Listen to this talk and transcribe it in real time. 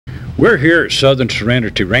We're here at Southern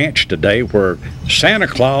Serenity Ranch today where Santa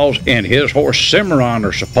Claus and his horse Cimarron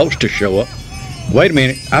are supposed to show up. Wait a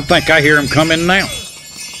minute, I think I hear him coming now.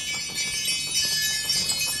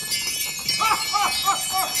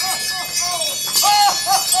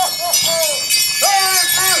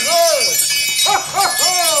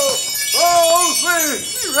 Oh,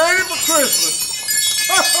 see, you ready for Christmas?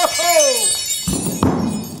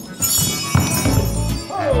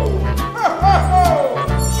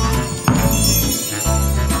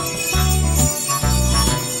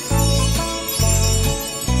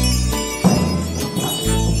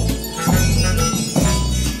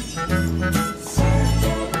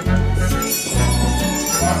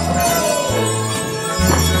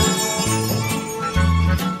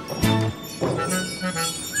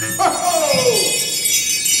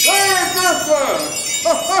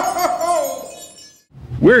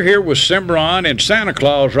 We're here with Cimarron and Santa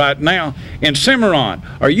Claus right now. And Cimarron,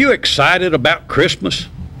 are you excited about Christmas?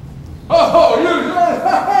 Oh,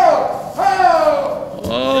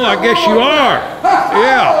 I guess you are.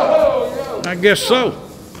 Yeah, I guess so.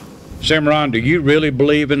 Cimarron, do you really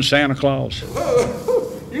believe in Santa Claus? You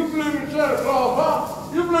believe in Santa Claus,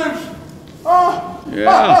 huh? You believe?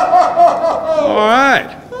 Yeah. All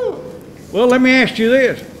right. Well, let me ask you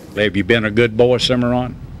this. Have you been a good boy,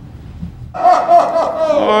 Cimarron?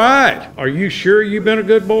 All right. Are you sure you've been a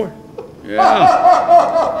good boy? Yeah.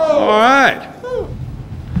 All right.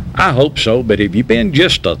 I hope so, but have you been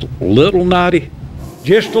just a little naughty?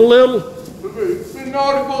 Just a little? Been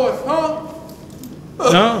naughty boy, huh?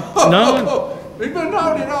 No? None? You been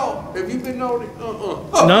naughty at all? Have you been naughty?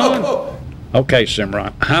 None? Okay,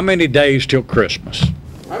 Cimarron. How many days till Christmas?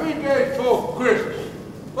 How many days till Christmas?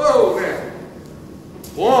 Oh, now.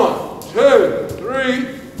 1, 2, 3,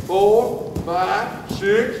 4, 5, 6,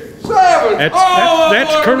 7.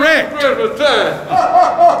 That's correct. Christmas time.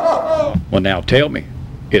 Well, now tell me,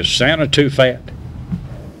 is Santa too fat?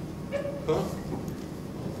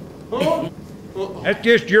 That's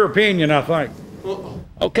just your opinion, I think.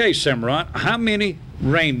 Okay, Cimarron, how many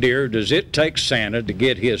reindeer does it take Santa to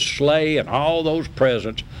get his sleigh and all those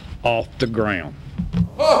presents off the ground?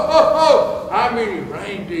 How many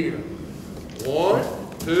reindeer? 1,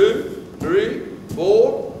 2, 3,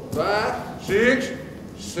 4, 5, 6,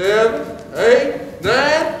 7, 8,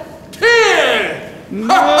 9, 10.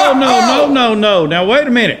 No. Now, wait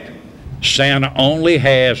a minute. Santa only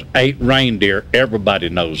has 8 reindeer. Everybody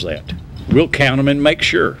knows that. We'll count them and make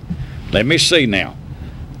sure. Let me see now.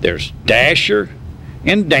 There's Dasher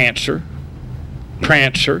and Dancer,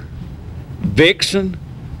 Prancer, Vixen,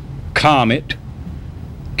 Comet,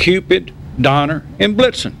 Cupid, Donner, and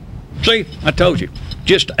Blitzen. See, I told you,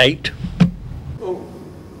 just 8.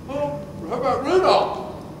 How about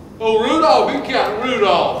Rudolph? Oh, Rudolph, you count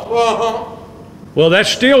Rudolph. Well, that's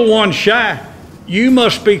still one shy. You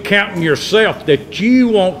must be counting yourself that you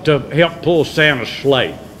want to help pull Santa's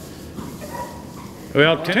sleigh.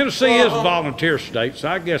 Well, Tennessee is a volunteer state, so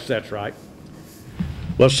I guess that's right.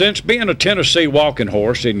 Well, since being a Tennessee walking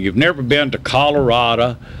horse and you've never been to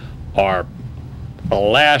Colorado or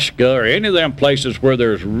Alaska or any of them places where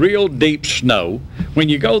there's real deep snow, when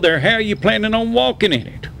you go there, how are you planning on walking in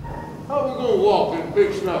it? How we gonna walk in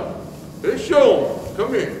big snow? Let's show them.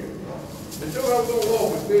 Come here. Let's show how we're gonna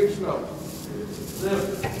walk in big snow.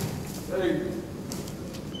 7, 8.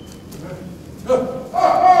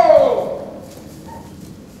 Oh!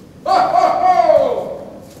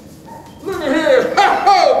 Look at here!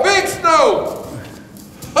 Big snow!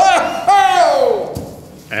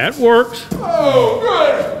 That works. Oh,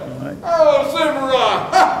 good! Right. Oh, Cimarron!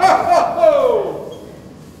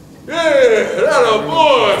 Yeah, that a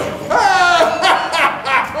boy!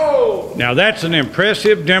 Now that's an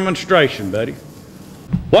impressive demonstration, buddy.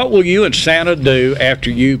 What will you and Santa do after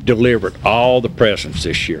you've delivered all the presents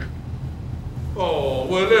this year? Oh,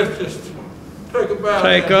 well, let's just take a bow.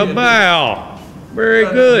 Take a bow. Very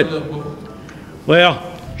good. Well,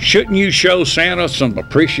 shouldn't you show Santa some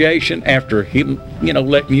appreciation after him,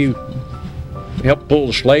 letting you help pull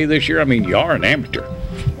the sleigh this year? I mean, you are an amateur.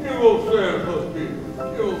 You old Santa must be.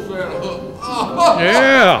 You old Santa.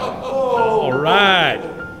 Yeah. All right.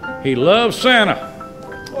 He loves Santa.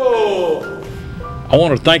 Oh. I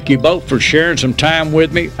want to thank you both for sharing some time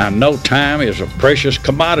with me. I know time is a precious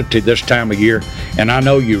commodity this time of year, and I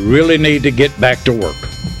know you really need to get back to work.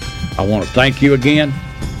 I want to thank you again,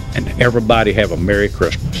 and everybody have a Merry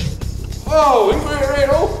Christmas. Oh, you ready?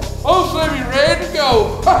 Oh, Sammy,